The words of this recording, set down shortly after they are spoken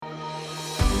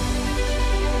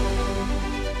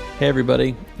Hey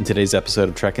everybody, in today's episode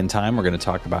of Trek in Time, we're going to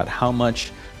talk about how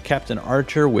much Captain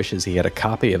Archer wishes he had a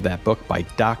copy of that book by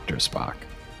Dr. Spock.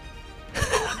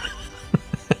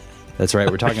 That's right,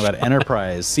 we're talking about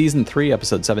Enterprise, Season 3,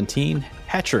 Episode 17,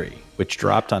 Hatchery, which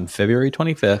dropped on February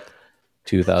 25th,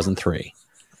 2003.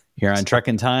 Here on Trek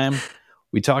in Time,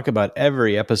 we talk about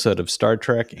every episode of Star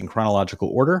Trek in chronological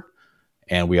order,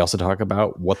 and we also talk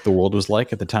about what the world was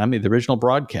like at the time of the original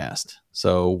broadcast.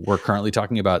 So we're currently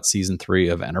talking about Season 3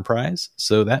 of Enterprise,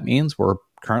 so that means we're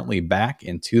currently back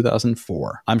in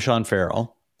 2004. I'm Sean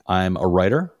Farrell. I'm a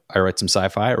writer. I write some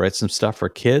sci-fi. I write some stuff for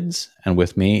kids. And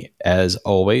with me, as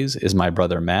always, is my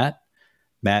brother, Matt.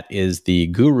 Matt is the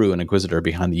guru and inquisitor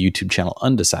behind the YouTube channel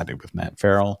Undecided with Matt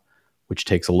Farrell, which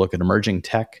takes a look at emerging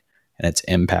tech and its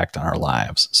impact on our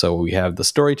lives. So we have the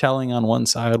storytelling on one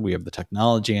side, we have the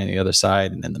technology on the other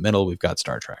side, and in the middle, we've got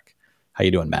Star Trek. How you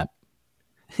doing, Matt?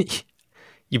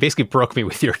 You basically broke me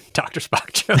with your Dr.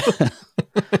 Spock joke.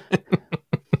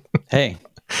 Hey,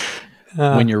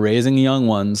 when you're raising young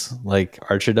ones like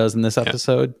Archer does in this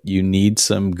episode, you need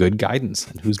some good guidance.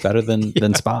 And who's better than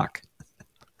Spock?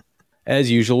 As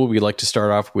usual, we like to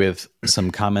start off with some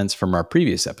comments from our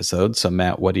previous episodes. So,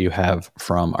 Matt, what do you have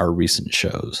from our recent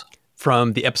shows?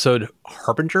 From the episode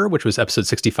Harbinger, which was episode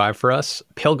 65 for us,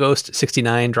 Pale Ghost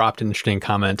 69 dropped an interesting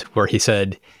comment where he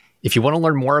said, if you want to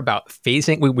learn more about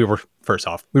phasing,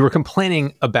 we were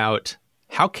complaining about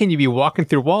how can you be walking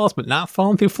through walls but not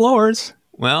falling through floors?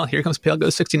 Well, here comes Pale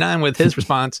Ghost 69 with his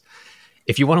response.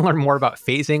 If you want to learn more about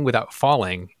phasing without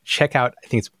falling, check out, I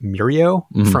think it's Mirio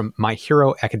from My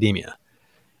Hero Academia,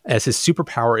 as his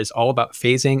superpower is all about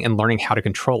phasing and learning how to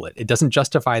control it. It doesn't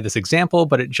justify this example,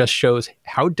 but it just shows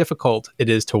how difficult it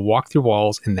is to walk through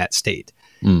walls in that state.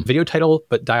 Video title,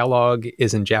 but dialogue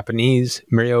is in Japanese.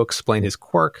 Mirio explained his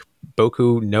quirk,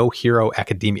 Boku no Hero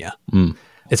Academia.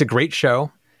 It's a great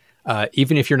show.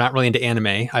 Even if you're not really into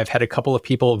anime, I've had a couple of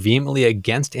people vehemently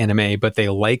against anime, but they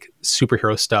like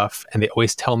superhero stuff, and they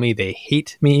always tell me they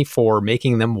hate me for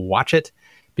making them watch it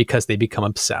because they become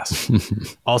obsessed.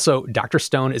 Also, Dr.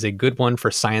 Stone is a good one for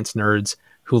science nerds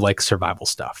who like survival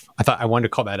stuff. I wanted to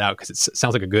call that out because it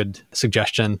sounds like a good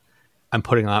suggestion. I'm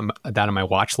putting that on my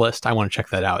watch list. I want to check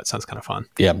that out. It sounds kind of fun.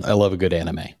 Yeah, I love a good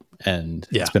anime, and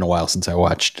it's been a while since I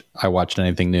watched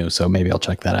anything new, so maybe I'll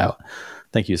check that out.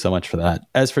 Thank you so much for that.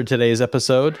 As for today's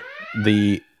episode,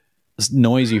 the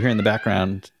noise you hear in the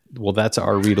background, well, that's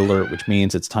our read alert, which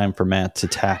means it's time for Matt to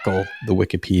tackle the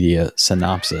Wikipedia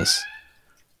synopsis.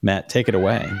 Matt, take it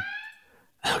away.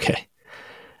 Okay.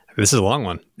 This is a long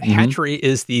one. Hatchery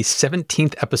is the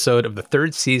 17th episode of the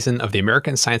third season of the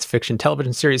American science fiction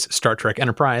television series Star Trek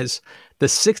Enterprise, the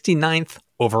 69th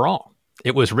overall.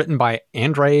 It was written by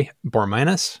Andrei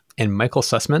Bormanis and Michael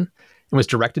Sussman and was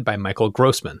directed by Michael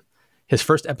Grossman. His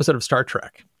first episode of Star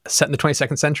Trek. Set in the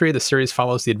 22nd century, the series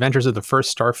follows the adventures of the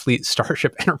first Starfleet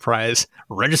Starship Enterprise,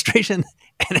 registration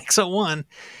NX-01.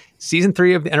 Season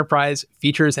 3 of the Enterprise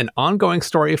features an ongoing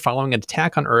story following an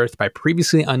attack on Earth by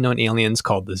previously unknown aliens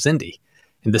called the Xindi.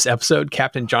 In this episode,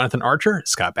 Captain Jonathan Archer,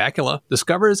 Scott Bakula,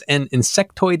 discovers an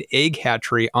insectoid egg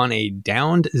hatchery on a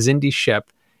downed Xindi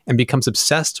ship and becomes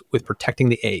obsessed with protecting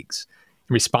the eggs.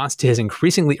 In response to his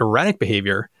increasingly erratic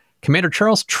behavior, Commander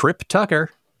Charles Trip Tucker,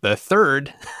 the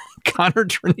third, Connor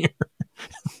Trenier,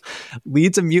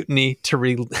 leads a mutiny to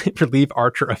relieve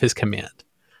Archer of his command.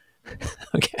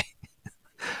 Okay.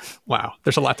 Wow.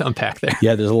 There's a lot to unpack there.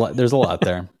 Yeah, there's a lot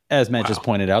there. As Matt just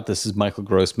pointed out, this is Michael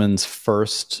Grossman's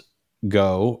first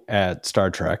go at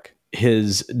Star Trek.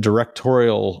 His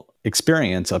directorial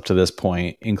experience up to this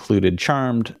point included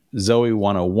Charmed, Zoe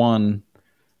 101,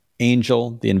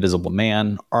 Angel, The Invisible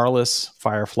Man, Arliss,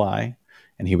 Firefly,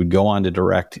 and he would go on to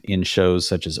direct in shows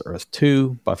such as Earth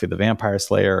 2, Buffy the Vampire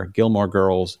Slayer, Gilmore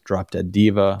Girls, Drop Dead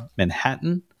Diva,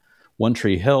 Manhattan, One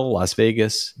Tree Hill, Las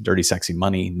Vegas, Dirty Sexy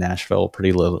Money, Nashville,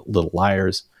 Pretty Little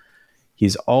Liars.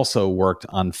 He's also worked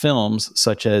on films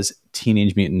such as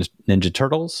Teenage Mutant Ninja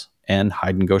Turtles and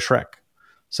Hide and Go Shrek.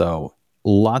 So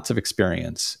lots of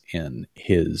experience in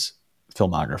his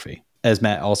filmography. As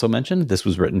Matt also mentioned, this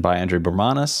was written by Andrei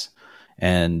Bormanis,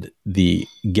 and the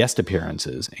guest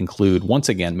appearances include, once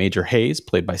again, Major Hayes,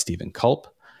 played by Stephen Culp.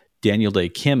 Daniel Day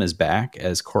Kim is back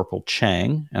as Corporal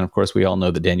Chang. And of course, we all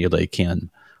know that Daniel Day Kim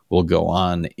will go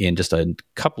on in just a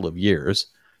couple of years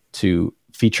to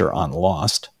feature on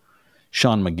Lost.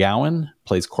 Sean McGowan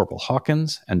plays Corporal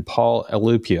Hawkins, and Paul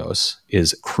Elupios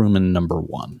is crewman number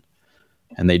 1.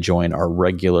 And they join our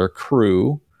regular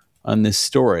crew on this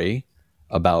story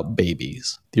about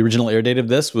babies. The original air date of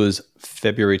this was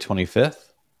February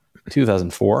 25th,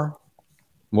 2004.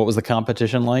 What was the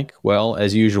competition like? Well,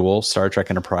 as usual, Star Trek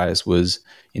Enterprise was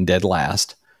in dead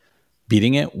last.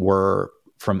 Beating it were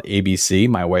from ABC,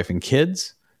 My Wife and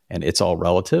Kids, and It's All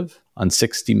Relative. On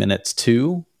 60 Minutes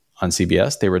 2 on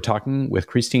CBS, they were talking with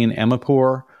Christine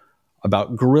Amanpour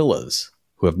about gorillas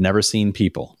who have never seen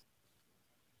people.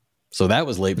 So that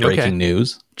was late breaking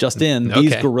news. Just in,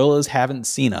 these gorillas haven't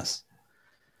seen us.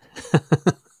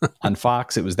 On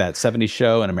Fox, it was That 70s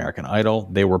Show and American Idol.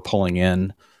 They were pulling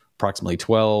in approximately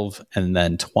 12 and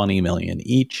then 20 million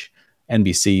each.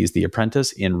 NBC's The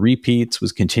Apprentice in repeats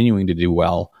was continuing to do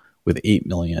well with 8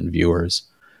 million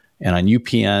viewers. And on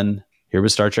UPN, here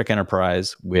was Star Trek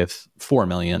Enterprise with 4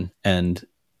 million. And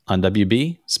on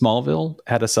WB, Smallville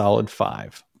had a solid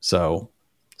 5. So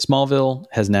Smallville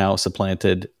has now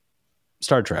supplanted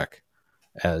Star Trek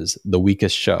as the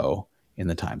weakest show in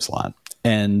the time slot.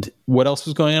 And what else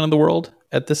was going on in the world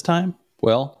at this time?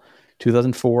 Well,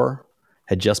 2004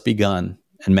 had just begun.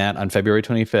 And Matt, on February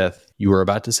 25th, you were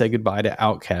about to say goodbye to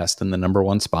Outcast in the number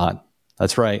 1 spot.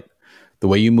 That's right. The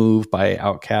Way You Move by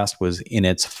Outkast was in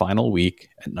its final week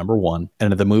at number 1.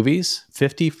 And at the movies,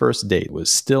 50 First Date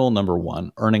was still number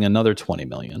 1, earning another 20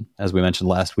 million. As we mentioned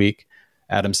last week,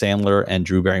 Adam Sandler and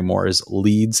Drew Barrymore's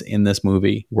leads in this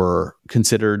movie were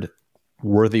considered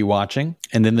worthy watching.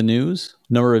 And in the news,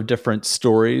 a number of different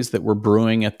stories that were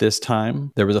brewing at this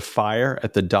time. There was a fire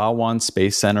at the Dhawan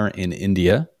Space Center in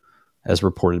India, as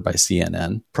reported by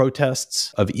CNN.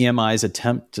 Protests of EMI's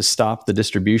attempt to stop the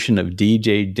distribution of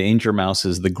DJ Danger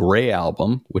Mouse's The Grey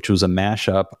Album, which was a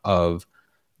mashup of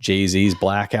Jay-Z's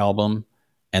Black Album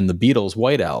and the Beatles'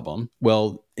 White Album.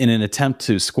 Well, in an attempt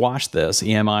to squash this,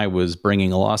 EMI was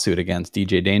bringing a lawsuit against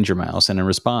DJ Danger Mouse, and in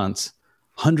response,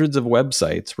 hundreds of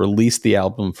websites released the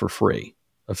album for free,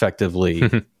 effectively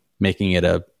making it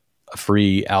a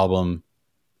free album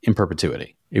in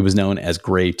perpetuity. It was known as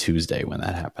Grey Tuesday when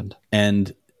that happened.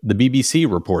 And the BBC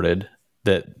reported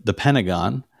that the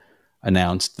Pentagon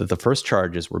announced that the first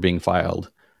charges were being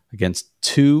filed against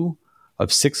 2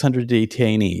 of 600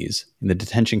 detainees in the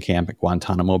detention camp at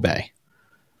Guantanamo Bay.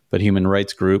 But human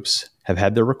rights groups have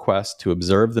had their request to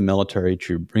observe the military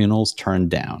tribunals turned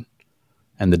down.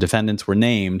 And the defendants were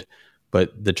named,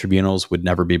 but the tribunals would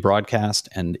never be broadcast,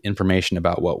 and information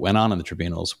about what went on in the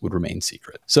tribunals would remain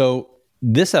secret. So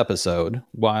this episode,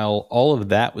 while all of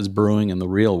that was brewing in the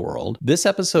real world, this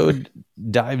episode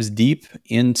dives deep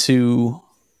into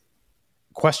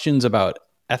questions about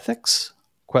ethics,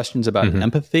 questions about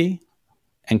empathy,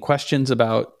 and questions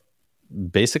about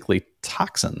basically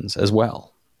toxins as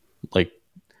well. Like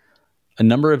a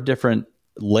number of different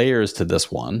layers to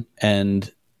this one.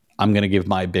 And I'm going to give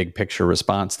my big picture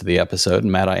response to the episode.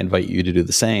 And Matt, I invite you to do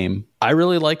the same. I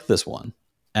really liked this one.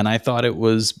 And I thought it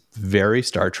was very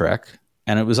Star Trek.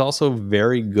 And it was also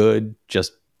very good,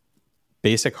 just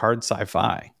basic hard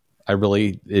sci-fi.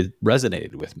 It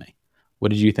resonated with me.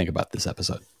 What did you think about this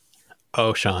episode?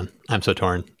 Oh, Sean, I'm so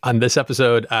torn. On this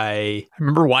episode, I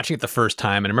remember watching it the first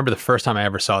time, and I remember the first time I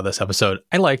ever saw this episode,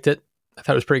 I liked it. I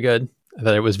thought it was pretty good. I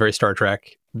thought it was very Star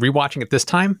Trek. Rewatching it this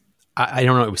time, I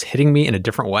don't know, it was hitting me in a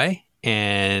different way.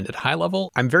 And at a high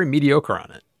level, I'm very mediocre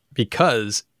on it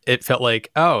because it felt like,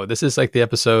 oh, this is like the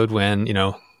episode when,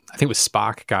 I think it was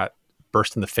Spock got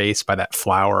burst in the face by that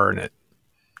flower and it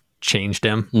changed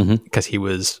him because he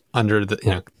was under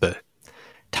the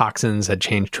toxins had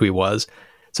changed who he was.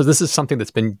 So this is something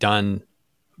that's been done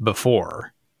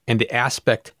before. And the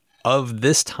aspect of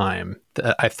this time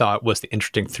that I thought was the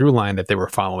interesting through line that they were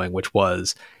following, which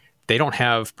was they don't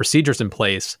have procedures in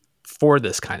place for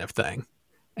this kind of thing.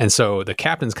 And so the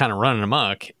captain's kind of running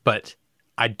amok, but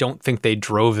I don't think they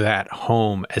drove that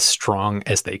home as strong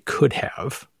as they could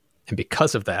have. And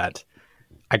because of that,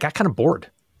 I got kind of bored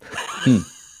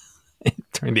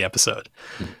during the episode.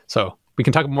 So we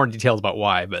can talk more details about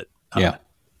why, but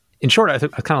in short, I was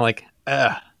kind of like,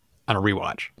 on a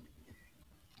rewatch.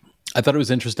 I thought it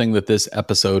was interesting that this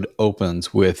episode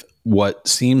opens with what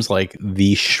seems like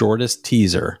the shortest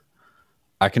teaser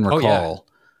I can recall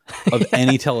of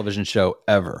any television show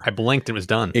ever. I blinked and it was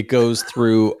done. It goes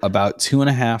through about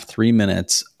 2.5, 3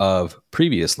 minutes of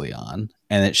previously on,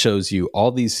 and it shows you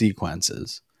all these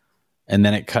sequences. And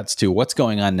then it cuts to what's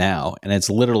going on now. And it's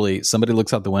literally somebody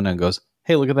looks out the window and goes,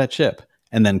 hey, look at that ship.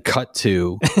 And then cut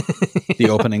to the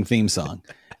opening theme song.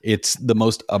 It's the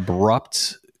most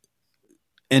abrupt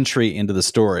entry into the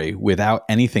story without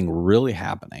anything really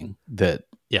happening that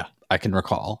I can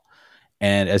recall.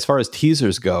 And as far as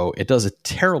teasers go, it does a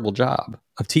terrible job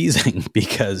of teasing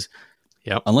because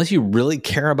unless you really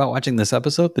care about watching this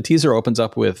episode, the teaser opens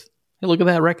up with, hey, look at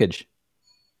that wreckage.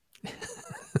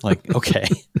 Like, okay,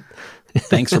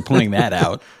 thanks for pointing that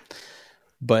out.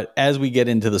 But as we get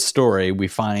into the story, we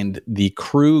find the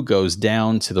crew goes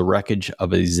down to the wreckage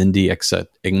of a Xindi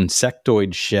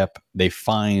insectoid ship. They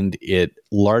find it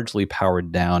largely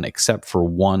powered down, except for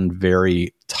one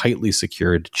very tightly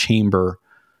secured chamber.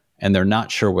 And they're not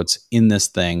sure what's in this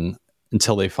thing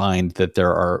until they find that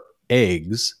there are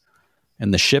eggs.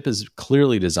 And the ship is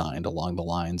clearly designed along the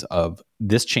lines of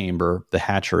this chamber, the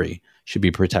hatchery, should be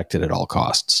protected at all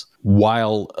costs.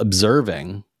 While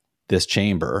observing this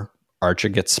chamber, Archer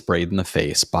gets sprayed in the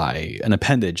face by an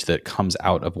appendage that comes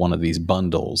out of one of these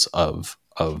bundles of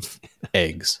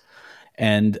eggs.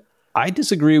 And I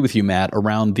disagree with you, Matt,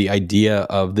 around the idea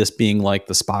of this being like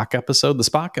the Spock episode. The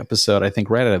Spock episode, I think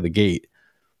right out of the gate,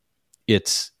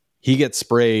 he gets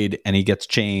sprayed and he gets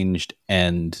changed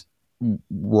and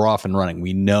we're off and running.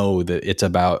 We know that it's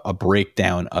about a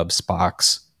breakdown of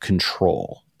Spock's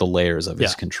control, the layers of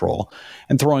his control,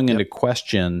 and throwing into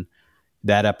question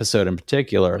that episode in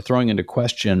particular, throwing into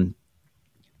question,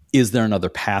 is there another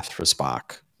path for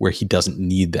Spock where he doesn't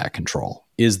need that control?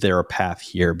 Is there a path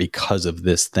here because of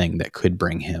this thing that could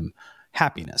bring him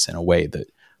happiness in a way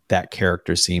that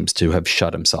character seems to have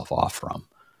shut himself off from?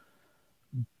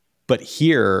 But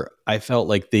here, I felt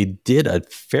like they did a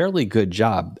fairly good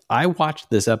job. I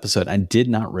watched this episode and did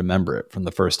not remember it from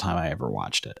the first time I ever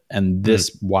watched it. And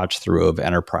this watch through of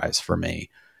Enterprise for me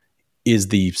is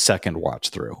the second watch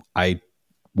through. I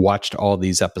watched all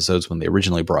these episodes when they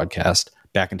originally broadcast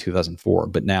back in 2004,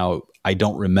 but now I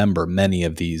don't remember many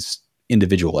of these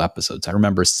individual episodes. I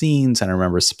remember scenes and I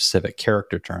remember specific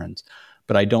character turns,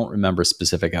 but I don't remember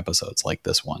specific episodes like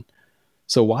this one.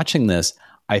 So watching this,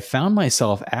 I found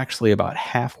myself actually about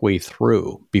halfway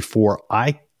through before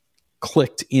I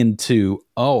clicked into,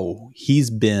 oh, he's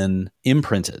been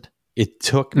imprinted. It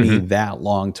took me that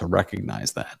long to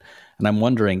recognize that. And I'm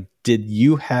wondering, did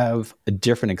you have a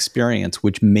different experience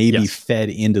which maybe fed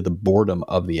into the boredom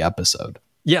of the episode?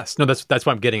 Yes. No, that's what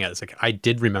I'm getting at. It's like, I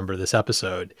did remember this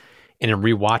episode, and in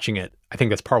rewatching it, I think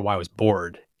that's part of why I was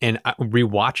bored. And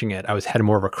rewatching it, I had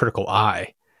more of a critical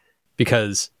eye,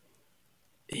 because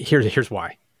here's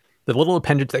why. The little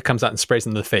appendage that comes out and sprays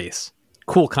in the face,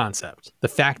 cool concept. The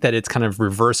fact that it's kind of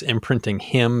reverse imprinting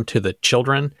him to the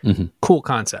children, cool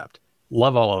concept.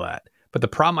 Love all of that. But the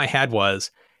problem I had was,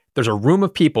 there's a room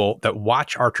of people that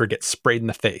watch Archer get sprayed in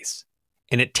the face.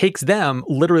 And it takes them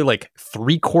literally like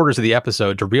 3/4 of the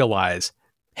episode to realize,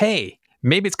 hey,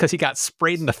 maybe it's because he got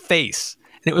sprayed in the face.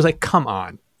 And it was like, come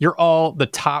on. You're all the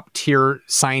top tier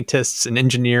scientists and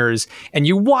engineers, and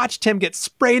you watched him get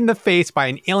sprayed in the face by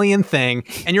an alien thing,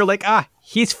 and you're like,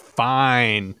 he's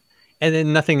fine. And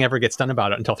then nothing ever gets done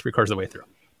about it until 3/4 of the way through.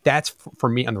 That's, for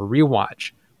me, on the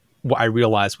rewatch, what I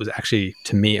realized was actually,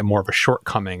 to me, more of a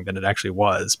shortcoming than it actually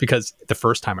was, because the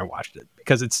first time I watched it,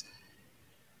 because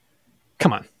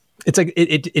come on. It's like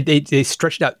they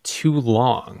stretched it out too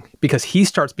long, because he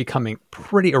starts becoming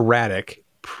pretty erratic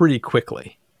pretty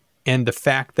quickly. And the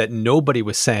fact that nobody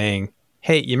was saying,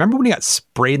 hey, you remember when he got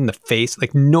sprayed in the face?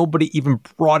 Like, nobody even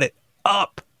brought it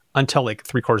up until like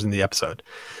 3/4 in the episode.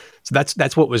 So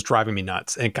that's what was driving me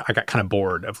nuts. And I got kind of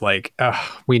bored of like,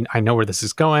 I know where this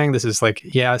is going. This is like,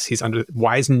 yes, he's under.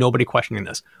 Why is nobody questioning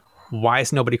this? Why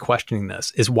is nobody questioning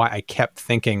this? Is why I kept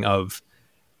thinking of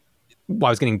why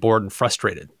I was getting bored and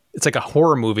frustrated. It's like a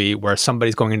horror movie where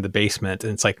somebody's going into the basement,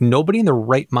 and it's like, nobody in their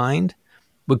right mind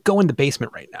would go in the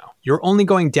basement right now. You're only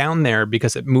going down there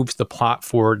because it moves the plot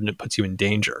forward and it puts you in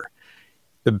danger.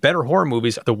 The better horror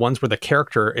movies are the ones where the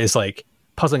character is like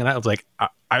puzzling it out. It's like,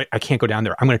 I can't go down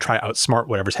there. I'm going to try to outsmart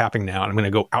whatever's happening now, and I'm going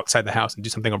to go outside the house and do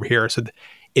something over here. So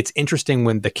it's interesting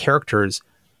when the characters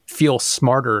feel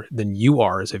smarter than you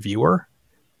are as a viewer.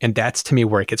 And that's, to me,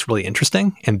 where it gets really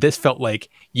interesting. And this felt like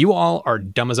you all are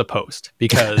dumb as a post,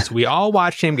 because we all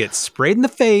watched him get sprayed in the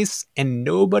face and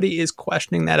nobody is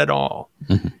questioning that at all.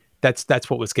 That's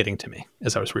what was getting to me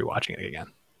as I was rewatching it again.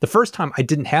 The first time I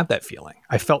didn't have that feeling.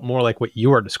 I felt more like what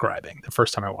you are describing the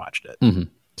first time I watched it.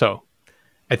 So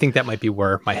I think that might be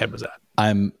where my head was at.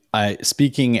 I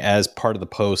speaking as part of the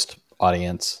post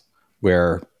audience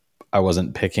where I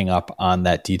wasn't picking up on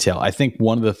that detail. I think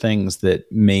one of the things that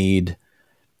made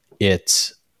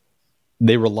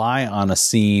they rely on a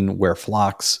scene where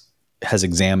Phlox has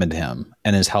examined him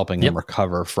and is helping him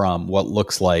recover from what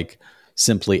looks like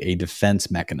simply a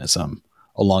defense mechanism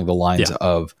along the lines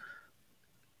of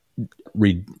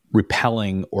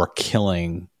repelling or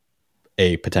killing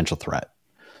a potential threat.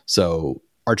 So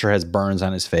Archer has burns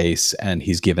on his face, and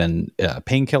he's given a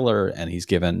painkiller, and he's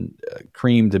given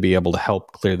cream to be able to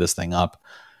help clear this thing up,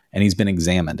 and he's been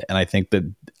examined. And I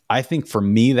think for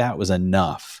me, that was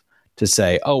enough to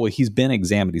say, oh, well, he's been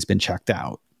examined, he's been checked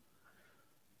out.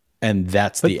 And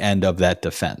that's the end of that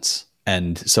defense.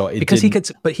 And so it because he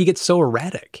gets so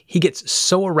erratic. He gets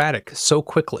so erratic so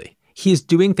quickly. He's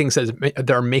doing things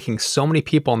that are making so many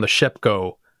people on the ship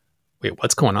go, wait,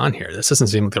 what's going on here? This doesn't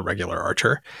seem like the regular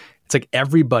Archer. It's like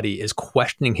everybody is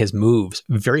questioning his moves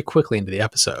very quickly into the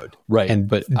episode. Right. And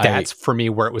but that's for me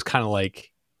where it was kind of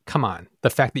like, come on. The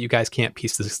fact that you guys can't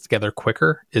piece this together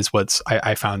quicker is what's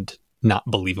I found not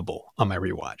believable on my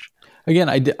rewatch. Again,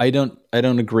 I don't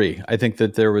agree. I think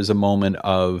that there was a moment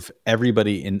of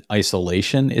everybody in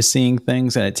isolation is seeing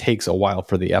things, and it takes a while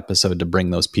for the episode to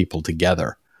bring those people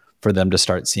together, for them to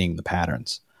start seeing the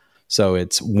patterns. So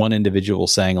it's one individual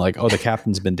saying like, oh, the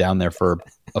captain's been down there for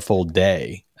a full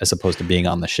day, as opposed to being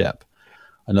on the ship.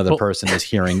 Another person is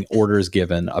hearing orders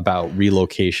given about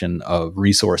relocation of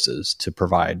resources to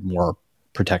provide more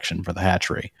protection for the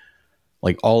hatchery.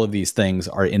 Like, all of these things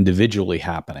are individually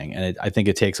happening. And I think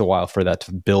it takes a while for that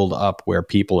to build up, where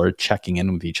people are checking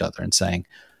in with each other and saying,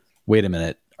 wait a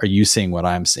minute, are you seeing what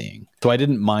I'm seeing? So I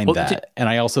didn't mind that. And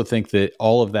I also think that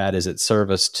all of that is at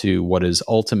service to what is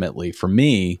ultimately, for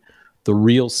me, the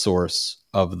real source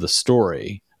of the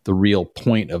story, the real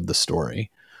point of the story,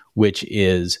 which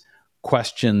is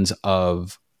questions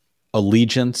of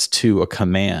allegiance to a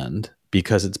command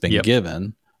because it's been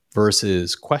given,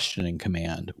 versus questioning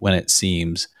command when it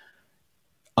seems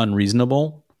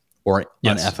unreasonable or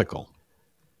unethical.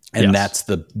 And that's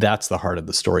the heart of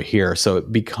the story here. So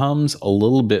it becomes a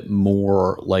little bit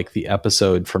more like the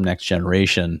episode from Next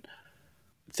Generation.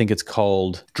 I think it's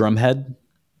called Drumhead.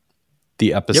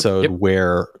 The episode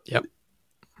where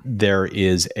there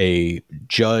is a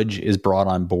judge is brought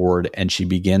on board, and she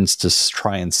begins to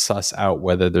try and suss out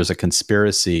whether there's a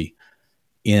conspiracy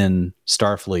in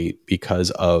Starfleet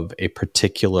because of a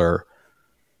particular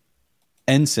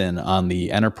ensign on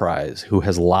the Enterprise who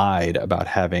has lied about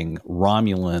having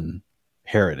Romulan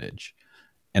heritage.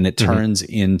 And it turns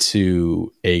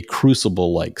into a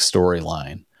Crucible-like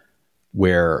storyline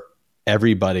where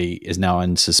everybody is now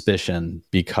in suspicion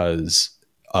because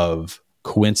of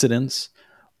coincidence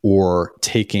or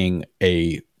taking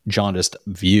a jaundiced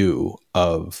view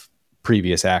of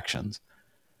previous actions.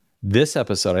 This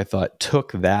episode, I thought,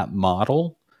 took that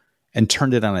model and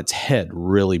turned it on its head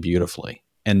really beautifully,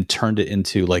 and turned it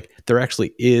into like, there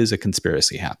actually is a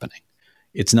conspiracy happening.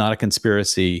 It's not a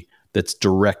conspiracy that's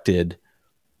directed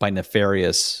by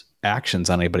nefarious actions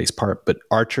on anybody's part, but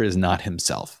Archer is not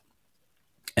himself.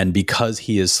 And because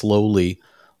he is slowly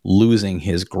losing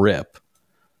his grip,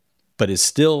 but is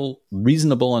still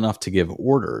reasonable enough to give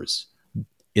orders,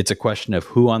 it's a question of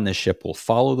who on this ship will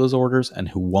follow those orders and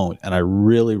who won't. And I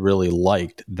really, really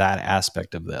liked that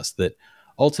aspect of this, that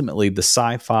ultimately the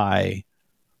sci-fi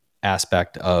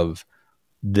aspect of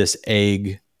this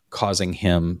egg causing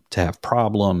him to have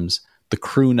problems, the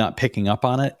crew not picking up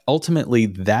on it, ultimately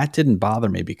that didn't bother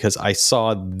me, because I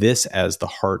saw this as the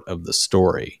heart of the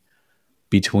story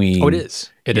between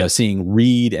seeing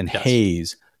Reed and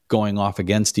Hayes going off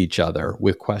against each other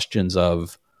with questions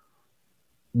of,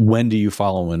 when do you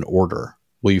follow an order?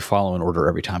 Will you follow an order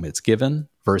every time it's given?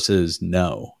 Versus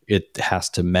no, it has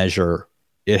to measure,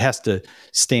 it has to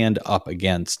stand up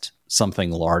against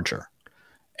something larger.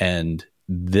 And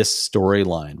this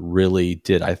storyline really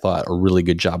did, I thought, a really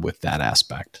good job with that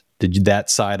aspect. Did that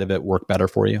side of it work better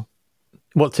for you?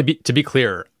 Well, to be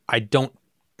clear, I don't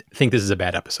think this is a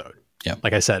bad episode. Yeah.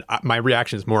 Like I said, my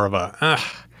reaction is more of a,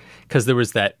 because there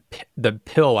was the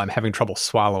pill I'm having trouble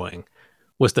swallowing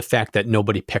was the fact that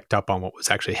nobody picked up on what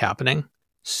was actually happening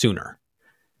sooner.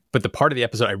 But the part of the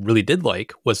episode I really did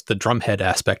like was the drumhead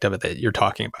aspect of it that you're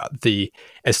talking about.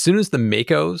 As soon as the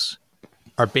Makos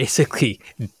are basically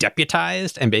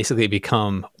deputized and basically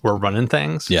become, we're running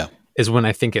things, is when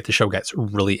I think the show gets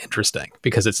really interesting,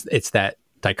 because it's that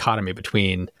dichotomy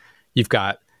between, you've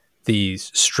got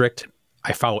these strict,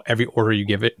 I follow every order you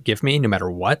give me, no matter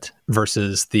what,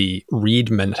 versus the Reed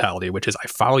mentality, which is I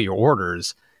follow your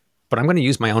orders, but I'm going to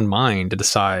use my own mind to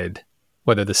decide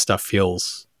whether this stuff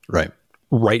feels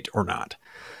right or not.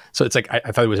 So it's like,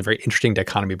 I thought it was a very interesting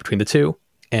dichotomy between the two.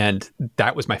 And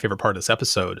that was my favorite part of this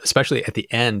episode, especially at the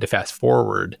end, to fast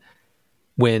forward,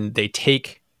 when they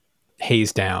take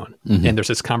Hayes down. And there's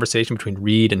this conversation between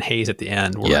Reed and Hayes at the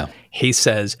end where Hayes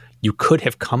says, you could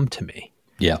have come to me.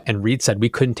 Yeah. And Reed said, we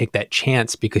couldn't take that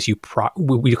chance because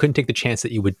we couldn't take the chance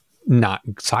that you would not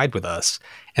side with us.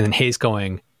 And then Hayes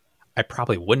going, I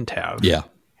probably wouldn't have. Yeah.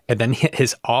 And then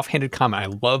his offhanded comment,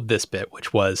 I love this bit,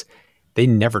 which was, they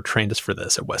never trained us for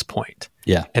this at West Point.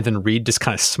 Yeah. And then Reed just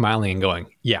kind of smiling and going,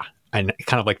 yeah, I know,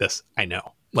 kind of like this. I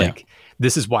know. Like,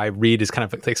 this is why Reed is kind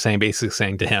of like basically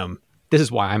saying to him, this is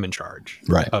why I'm in charge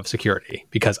of security,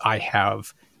 because I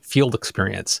have field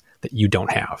experience that you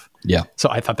don't have. Yeah. So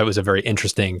I thought that was a very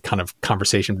interesting kind of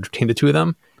conversation between the two of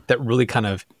them that really kind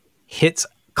of hits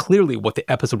clearly what the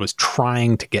episode was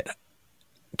trying to get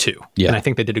to. Yeah. And I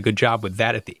think they did a good job with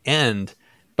that at the end.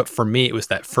 But for me, it was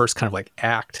that first kind of like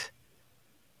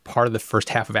part of the first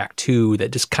half of Act 2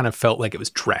 that just kind of felt like it was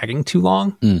dragging too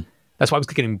long. That's why I was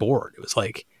getting bored. It was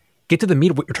like, get to the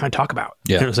meat of what you're trying to talk about.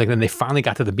 Yeah. And it was like, then they finally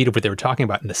got to the meat of what they were talking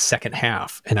about in the second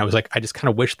half. And I was like, I just kind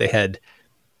of wish they had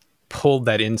pulled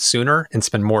that in sooner and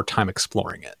spend more time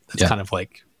exploring it. That's kind of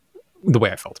like the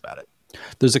way I felt about it.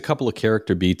 There's a couple of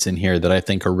character beats in here that I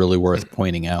think are really worth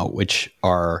pointing out, which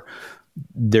are,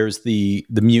 there's the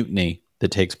mutiny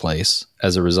that takes place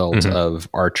as a result of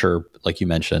Archer, like you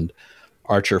mentioned.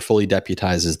 Archer fully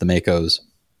deputizes the Makos,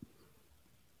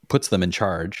 puts them in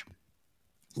charge,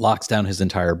 locks down his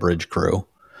entire bridge crew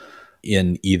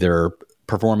in either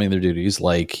performing their duties,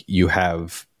 like you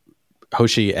have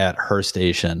Hoshi at her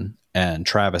station and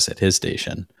Travis at his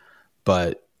station,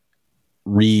 but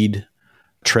Reed,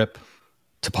 Trip,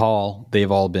 T'Pol,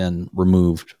 they've all been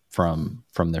removed from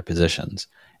their positions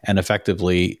and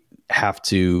effectively have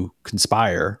to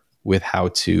conspire with how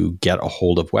to get a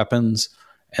hold of weapons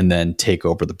and then take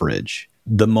over the bridge.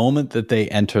 The moment that they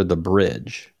enter the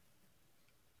bridge,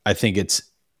 I think it's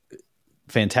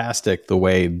fantastic the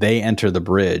way they enter the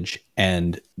bridge,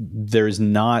 and there's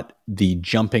not the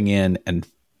jumping in and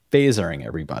phasering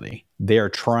everybody. They are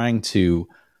trying to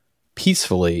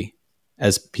peacefully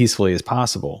as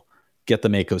possible, get the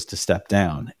Makos to step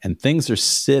down. And things are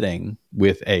sitting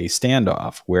with a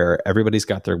standoff where everybody's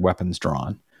got their weapons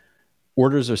drawn.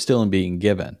 Orders are still being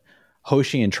given.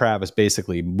 Hoshi and Travis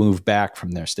basically move back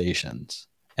from their stations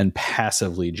and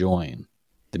passively join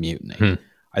the mutiny.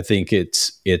 I think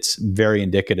it's very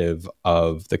indicative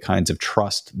of the kinds of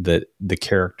trust that the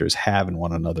characters have in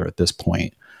one another at this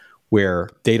point, where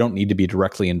they don't need to be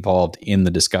directly involved in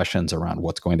the discussions around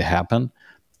what's going to happen.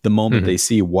 The moment they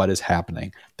see what is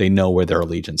happening, they know where their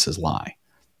allegiances lie.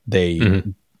 They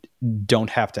don't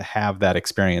have to have that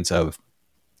experience of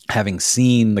having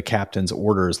seen the captain's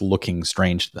orders looking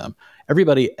strange to them.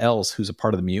 Everybody else who's a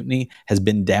part of the mutiny has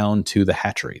been down to the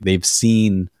hatchery. They've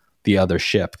seen the other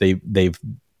ship. They've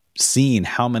seen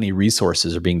how many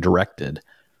resources are being directed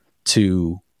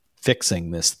to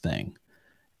fixing this thing.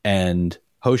 And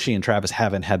Hoshi and Travis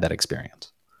haven't had that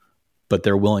experience, but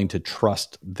they're willing to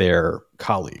trust their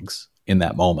colleagues in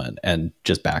that moment and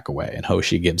just back away. And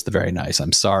Hoshi gives the very nice,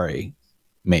 "I'm sorry,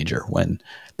 Major," when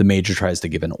the Major tries to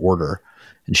give an order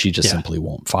and she just simply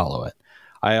won't follow it.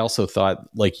 I also thought,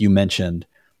 like you mentioned,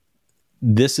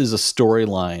 this is a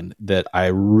storyline that I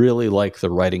really like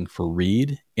the writing for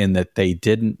Reed, in that they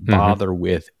didn't bother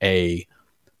with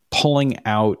pulling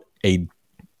out a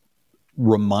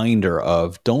reminder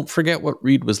of, don't forget what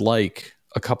Reed was like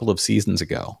a couple of seasons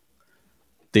ago.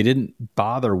 They didn't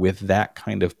bother with that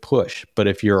kind of push. But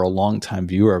if you're a longtime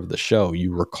viewer of the show,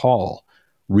 you recall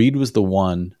Reed was the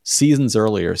one seasons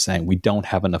earlier saying, we don't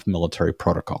have enough military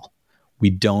protocol. We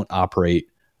don't operate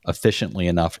efficiently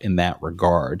enough in that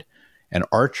regard. And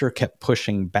Archer kept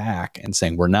pushing back and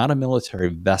saying, we're not a military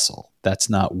vessel. That's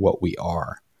not what we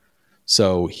are.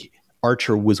 So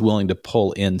Archer was willing to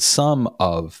pull in some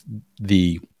of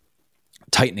the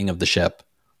tightening of the ship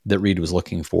that Reed was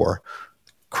looking for,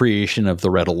 creation of the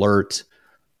red alert,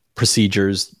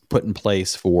 procedures put in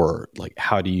place for, like,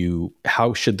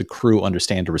 how should the crew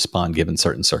understand to respond given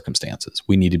certain circumstances?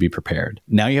 We need to be prepared.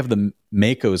 Now you have the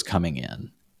Makos coming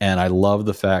in. And I love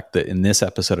the fact that in this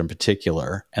episode in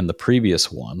particular, and the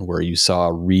previous one where you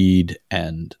saw Reed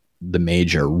and the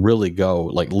Major really go,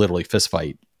 like, literally fist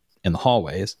fight in the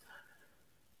hallways,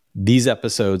 these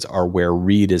episodes are where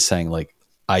Reed is saying, like,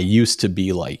 I used to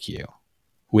be like you,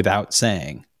 without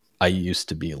saying, I used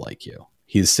to be like you.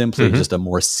 He's simply just a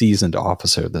more seasoned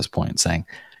officer at this point, saying,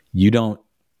 you don't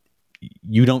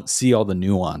see all the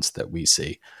nuance that we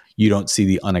see. You don't see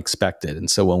the unexpected. And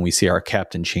so when we see our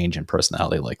captain change in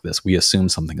personality like this, we assume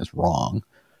something is wrong.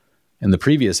 In the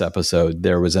previous episode,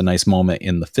 there was a nice moment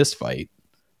in the fist fight,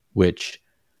 which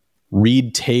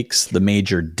Reed takes the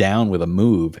Major down with a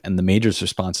move, and the Major's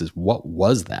response is, what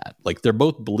was that? Like, they're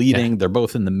both bleeding. Yeah. They're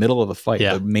both in the middle of a fight.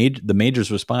 Yeah. The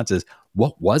Major's response is,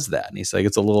 what was that? And he's like,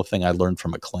 it's a little thing I learned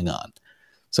from a Klingon.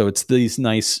 So it's these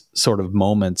nice sort of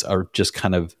moments are just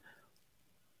kind of,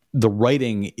 the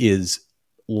writing is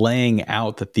laying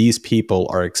out that these people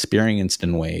are experienced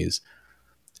in ways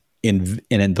and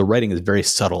the writing is very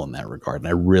subtle in that regard. And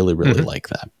I really, really like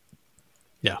that.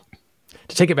 Yeah.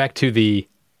 To take it back to the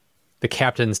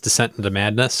captain's descent into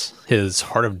madness, his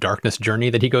Heart of Darkness journey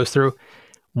that he goes through.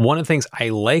 One of the things I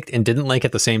liked and didn't like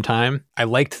at the same time, I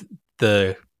liked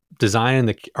the design and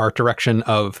the art direction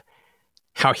of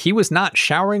how he was not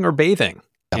showering or bathing.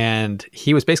 Yeah. And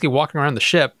he was basically walking around the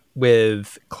ship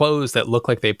with clothes that looked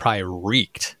like they probably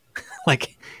reeked.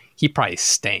 Like he probably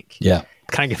stank. Yeah.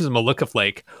 Kind of gives him a look of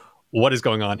like, what is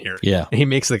going on here? Yeah. And he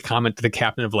makes the comment to the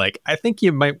captain of like, I think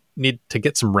you might need to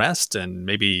get some rest and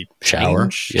maybe Shower.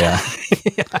 change. Yeah.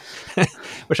 Yeah.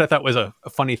 Which I thought was a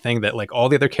funny thing that like all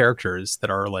the other characters that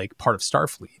are like part of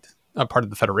Starfleet, part of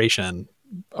the Federation,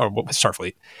 or what was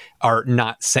Starfleet, are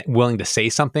not willing to say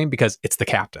something because it's the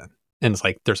captain. And it's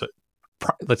like,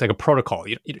 it's like a protocol.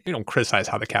 You don't criticize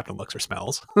how the captain looks or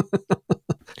smells.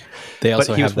 They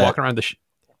also but he was have walking around the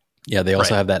Yeah, they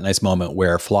also have that nice moment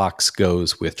where Phlox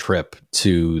goes with Trip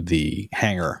to the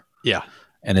hangar. Yeah.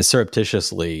 And is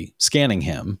surreptitiously scanning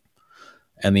him.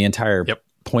 And the entire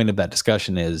point of that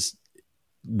discussion is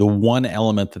the one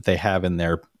element that they have in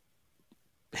their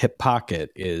hip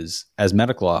pocket is, as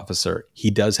medical officer,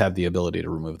 he does have the ability to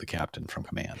remove the captain from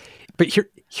command. But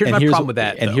here's my problem with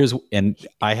that. And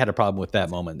I had a problem with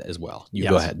that moment as well. You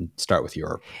go ahead and start with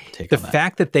your take on that. The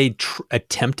fact that they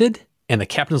attempted and the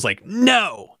captain's like,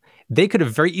 no, they could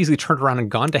have very easily turned around and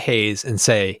gone to Hayes and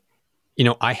say, you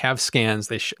know, I have scans.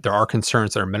 There are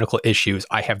concerns. There are medical issues.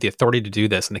 I have the authority to do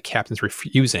this. And the captain's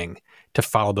refusing to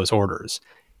follow those orders.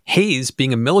 Hayes,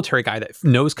 being a military guy that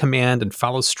knows command and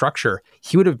follows structure,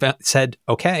 he would have said,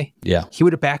 okay. Yeah. He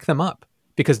would have backed them up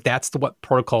because that's what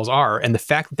protocols are. And the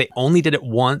fact that they only did it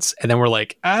once and then we're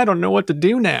like, I don't know what to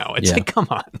do now. It's like, come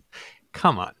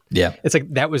on. Yeah. It's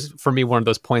like, that was for me one of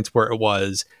those points where it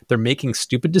was, they're making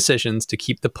stupid decisions to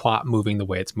keep the plot moving the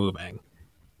way it's moving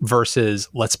versus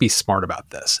let's be smart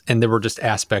about this. And there were just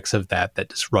aspects of that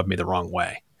just rubbed me the wrong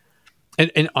way.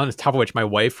 And on top of which, my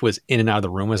wife was in and out of the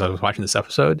room as I was watching this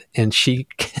episode, and she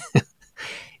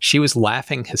was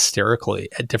laughing hysterically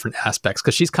at different aspects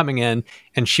because she's coming in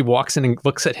and she walks in and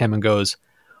looks at him and goes,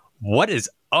 what is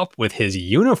up with his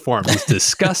uniform? He's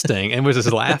disgusting. And was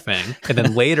just laughing. And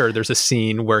then later there's a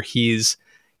scene where he's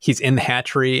in the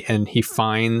hatchery and he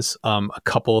finds a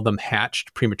couple of them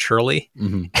hatched prematurely.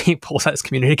 Mm-hmm. And he pulls out his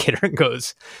communicator and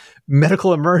goes,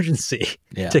 medical emergency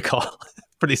to call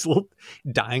for these little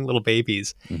dying little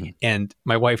babies. Mm-hmm. And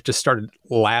my wife just started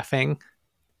laughing,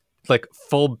 like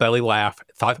full belly laugh.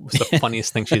 Thought it was the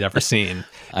funniest thing she'd ever seen.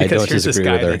 Because here's this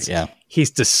guy that's, he's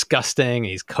disgusting,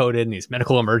 he's coded, and he's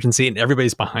medical emergency, and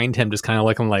everybody's behind him just kind of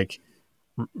looking like,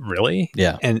 really?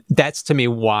 Yeah. And that's to me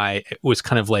why it was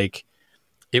kind of like,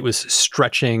 it was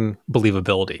stretching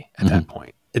believability at that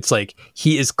point. It's like,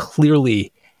 he is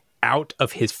clearly out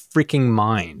of his freaking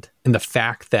mind. And the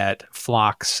fact that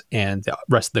Phlox and the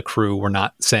rest of the crew were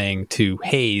not saying to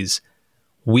Hayes,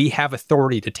 we have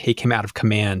authority to take him out of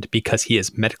command because he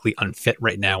is medically unfit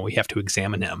right now. We have to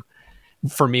examine him.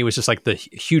 For me, it was just like the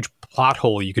huge plot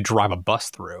hole you could drive a bus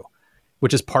through,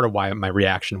 which is part of why my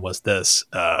reaction was this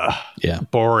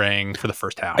boring for the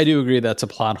first half. I do agree that's a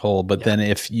plot hole, but then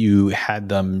if you had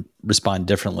them respond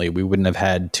differently, we wouldn't have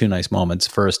had two nice moments.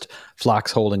 First,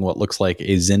 Phlox holding what looks like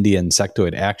a Zindian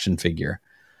sectoid action figure.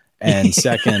 And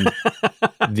second,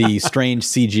 the strange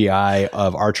CGI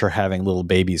of Archer having little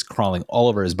babies crawling all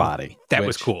over his body. That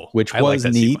was cool. Which was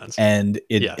neat. Sequence. And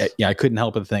I couldn't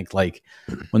help but think, like,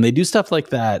 when they do stuff like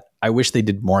that, I wish they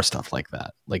did more stuff like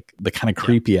that. Like the kind of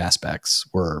creepy aspects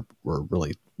were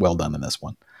really well done in this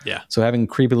one. Yeah. So having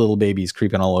creepy little babies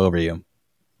creeping all over you,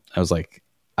 I was like,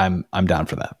 I'm down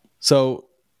for that. So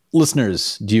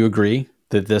listeners, do you agree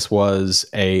that this was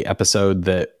a episode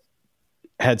that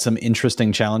had some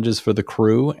interesting challenges for the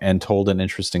crew and told an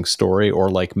interesting story? Or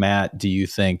like Matt, do you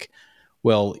think,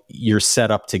 well, your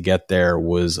setup to get there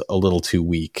was a little too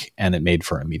weak and it made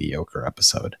for a mediocre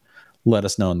episode? Let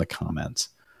us know in the comments.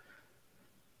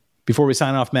 Before we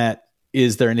sign off, Matt,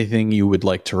 is there anything you would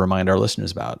like to remind our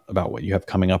listeners about what you have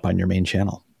coming up on your main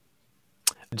channel?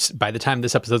 By the time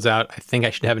this episode's out, I think I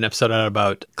should have an episode out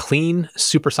about clean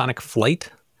supersonic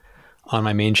flight on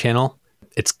my main channel.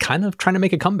 It's kind of trying to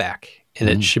make a comeback. And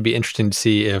it should be interesting to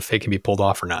see if it can be pulled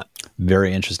off or not.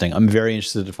 Very interesting. I'm very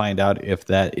interested to find out if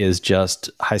that is just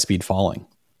high-speed falling.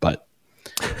 But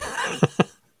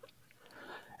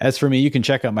as for me, you can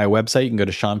check out my website. You can go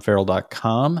to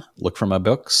SeanFarrell.com, look for my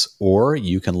books, or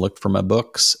you can look for my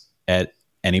books at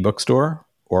any bookstore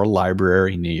or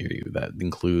library near you. That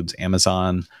includes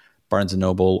Amazon, Barnes &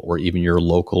 Noble, or even your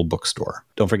local bookstore.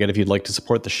 Don't forget, if you'd like to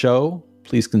support the show,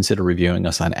 please consider reviewing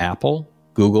us on Apple,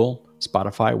 Google,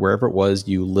 Spotify, wherever it was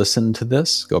you listened to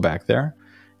this. Go back there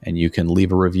and you can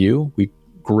leave a review. We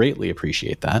greatly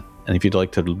appreciate that. And if you'd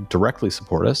like to directly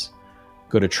support us,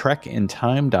 go to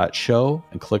trekintime.show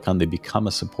and click on the Become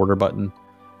a Supporter button.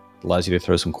 It allows you to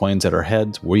throw some coins at our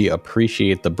heads. We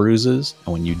appreciate the bruises.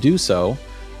 And when you do so,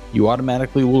 you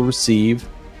automatically will receive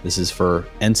This is for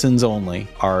Ensigns Only,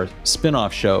 our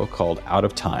spin-off show called Out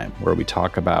of Time, where we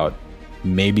talk about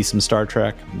maybe some Star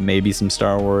Trek, maybe some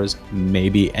Star Wars,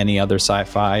 maybe any other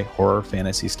sci-fi, horror,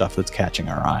 fantasy stuff that's catching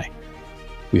our eye.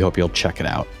 We hope you'll check it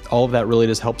out. All of that really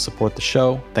does help support the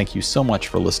show. Thank you so much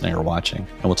for listening or watching,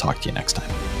 and we'll talk to you next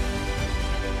time.